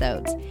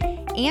episodes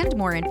and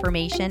more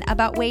information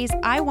about ways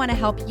I want to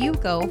help you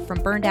go from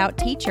burned out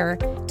teacher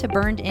to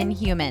burned in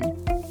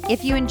human.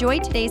 If you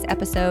enjoyed today's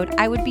episode,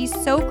 I would be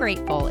so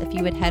grateful if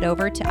you would head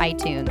over to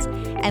iTunes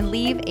and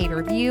leave a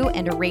review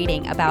and a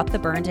rating about the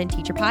Burned In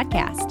Teacher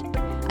podcast.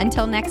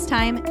 Until next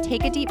time,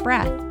 take a deep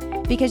breath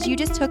because you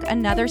just took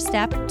another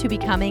step to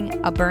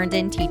becoming a burned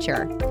in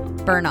teacher.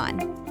 Burn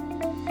on.